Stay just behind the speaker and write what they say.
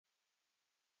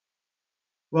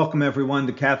Welcome, everyone,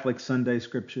 to Catholic Sunday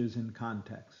Scriptures in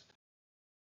Context.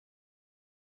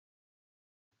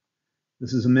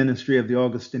 This is a ministry of the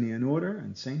Augustinian Order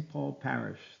and St. Paul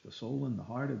Parish, the soul and the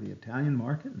heart of the Italian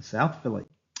market in South Philly.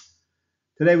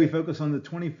 Today we focus on the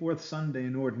 24th Sunday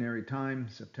in Ordinary Time,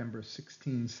 September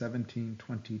 16, 17,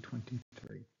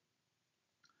 2023.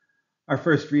 Our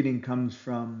first reading comes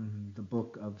from the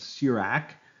book of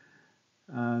Sirach.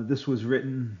 This was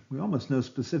written, we almost know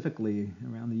specifically,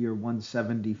 around the year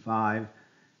 175.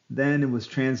 Then it was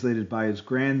translated by his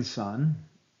grandson.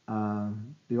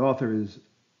 The author is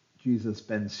Jesus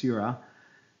ben Sira,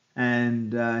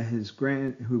 and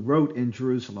who wrote in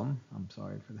Jerusalem. I'm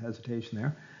sorry for the hesitation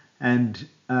there. And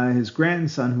his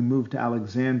grandson, who moved to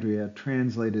Alexandria,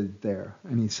 translated there.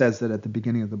 And he says that at the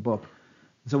beginning of the book.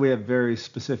 So we have very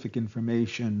specific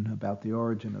information about the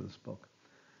origin of this book.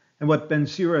 And what Ben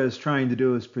Sira is trying to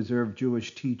do is preserve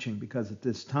Jewish teaching, because at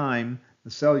this time, the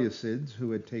Seleucids,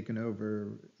 who had taken over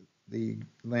the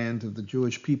land of the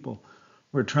Jewish people,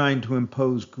 were trying to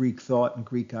impose Greek thought and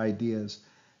Greek ideas.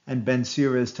 And Ben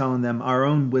Sira is telling them our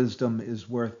own wisdom is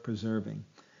worth preserving.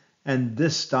 And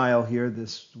this style here,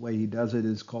 this way he does it,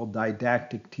 is called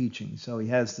didactic teaching. So he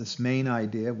has this main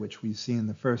idea, which we see in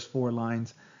the first 4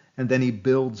 lines, and then he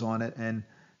builds on it and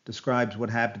describes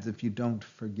what happens if you don't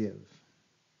forgive.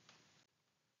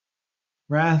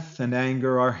 Wrath and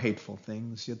anger are hateful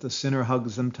things, yet the sinner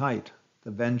hugs them tight.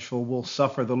 The vengeful will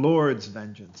suffer the Lord's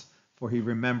vengeance, for he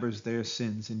remembers their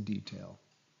sins in detail.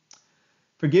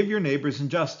 Forgive your neighbor's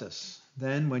injustice.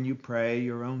 Then, when you pray,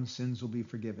 your own sins will be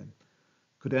forgiven.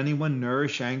 Could anyone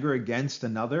nourish anger against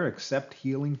another except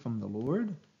healing from the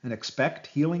Lord, and expect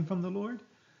healing from the Lord?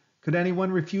 Could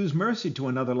anyone refuse mercy to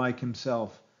another like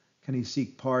himself? Can he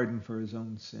seek pardon for his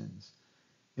own sins?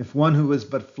 If one who is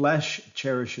but flesh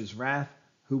cherishes wrath,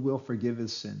 who will forgive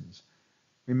his sins?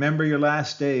 Remember your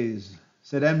last days.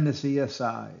 Set enmity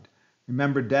aside.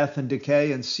 Remember death and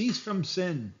decay, and cease from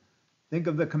sin. Think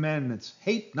of the commandments.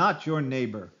 Hate not your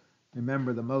neighbor.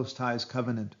 Remember the Most High's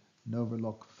covenant, and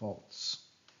overlook faults.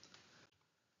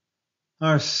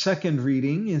 Our second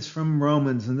reading is from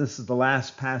Romans, and this is the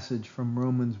last passage from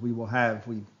Romans we will have.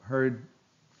 We've heard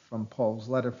from Paul's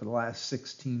letter for the last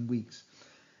 16 weeks.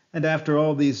 And after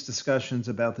all these discussions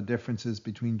about the differences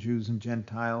between Jews and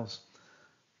Gentiles,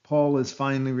 Paul is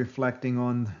finally reflecting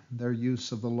on their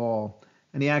use of the law.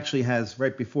 And he actually has,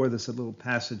 right before this, a little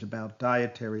passage about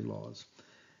dietary laws.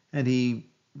 And he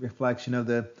reflects,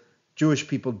 the Jewish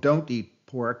people don't eat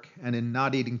pork, and in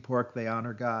not eating pork, they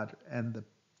honor God. And the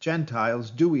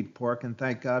Gentiles do eat pork and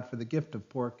thank God for the gift of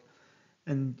pork.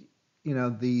 And,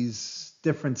 these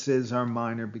differences are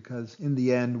minor, because in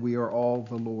the end, we are all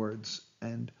the Lord's.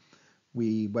 And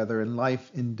we, whether in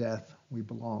life, in death, we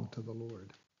belong to the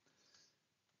Lord.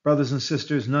 Brothers and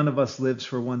sisters, none of us lives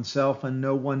for oneself, and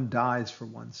no one dies for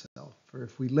oneself. For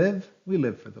if we live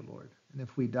for the Lord. And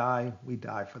if we die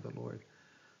for the Lord.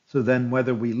 So then,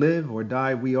 whether we live or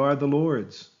die, we are the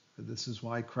Lord's. For this is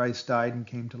why Christ died and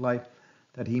came to life,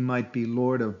 that he might be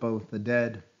Lord of both the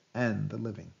dead and the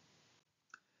living.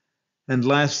 And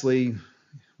lastly,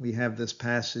 we have this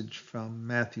passage from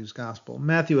Matthew's Gospel.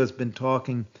 Matthew has been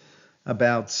talking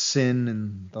about sin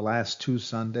in the last 2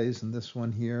 Sundays, and this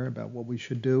one here about what we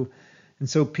should do. And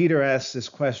so Peter asks this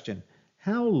question: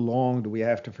 how long do we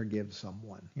have to forgive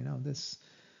someone? It's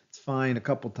fine a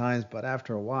couple times, but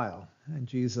after a while. And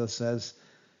Jesus says,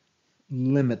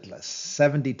 limitless,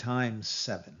 70 times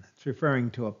 7. It's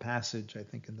referring to a passage, I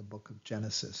think, in the book of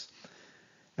Genesis.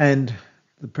 And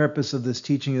the purpose of this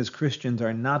teaching is Christians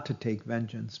are not to take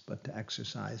vengeance, but to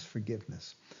exercise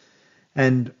forgiveness.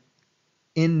 And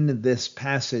in this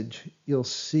passage, you'll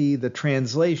see the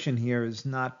translation here is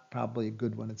not probably a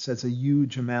good one. It says a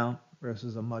huge amount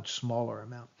versus a much smaller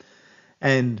amount.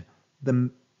 And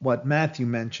what Matthew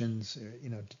mentions,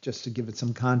 just to give it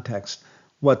some context,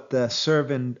 what the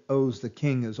servant owes the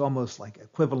king is almost like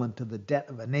equivalent to the debt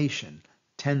of a nation,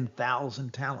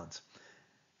 10,000 talents.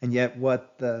 And yet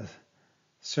what the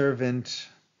servant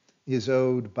is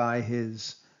owed by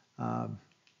his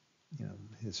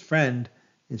friend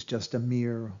is just a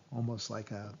mere, almost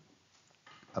like a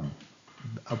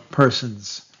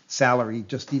person's salary,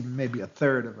 just even maybe a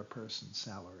third of a person's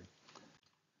salary.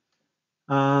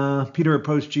 Peter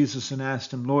approached Jesus and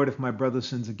asked him, Lord, if my brother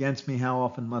sins against me, how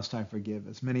often must I forgive?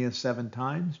 As many as 7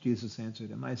 times? Jesus answered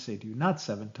him, I say to you, not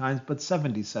 7 times, but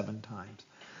 77 times.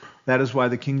 That is why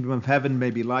the kingdom of heaven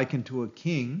may be likened to a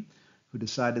king who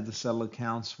decided to settle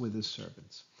accounts with his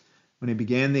servants. When he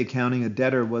began the accounting, a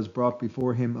debtor was brought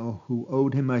before him who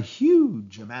owed him a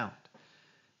huge amount.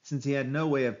 Since he had no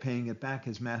way of paying it back,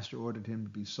 his master ordered him to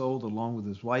be sold along with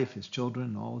his wife, his children,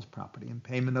 and all his property in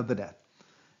payment of the debt.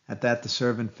 At that the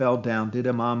servant fell down, did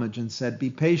him homage, and said, "Be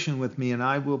patient with me, and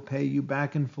I will pay you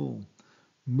back in full."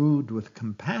 Moved with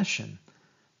compassion,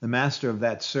 the master of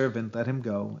that servant let him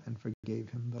go and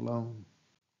forgave him the loan.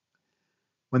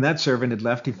 When that servant had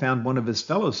left, he found one of his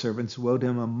fellow servants who owed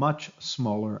him a much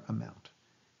smaller amount.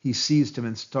 He seized him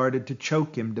and started to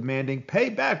choke him, demanding,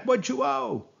 "Pay back what you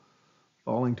owe."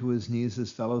 Falling to his knees,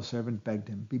 his fellow servant begged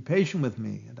him, "Be patient with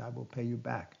me, and I will pay you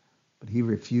back." But he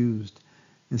refused.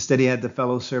 Instead, he had the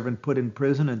fellow servant put in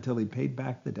prison until he paid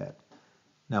back the debt.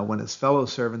 Now, when his fellow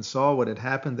servants saw what had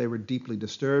happened, they were deeply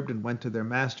disturbed and went to their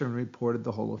master and reported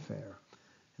the whole affair.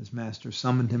 His master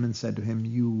summoned him and said to him,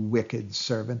 "You wicked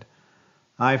servant,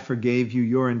 I forgave you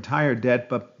your entire debt,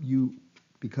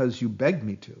 because you begged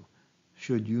me to.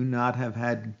 Should you not have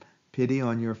had pity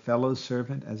on your fellow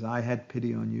servant as I had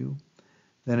pity on you?"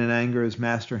 Then in anger his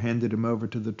master handed him over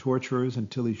to the torturers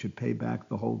until he should pay back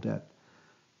the whole debt.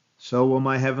 So will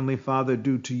my heavenly Father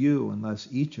do to you unless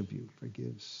each of you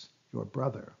forgives your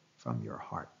brother from your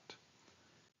heart.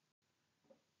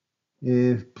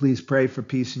 Please pray for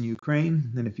peace in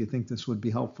Ukraine, and if you think this would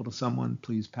be helpful to someone,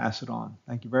 please pass it on.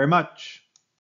 Thank you very much.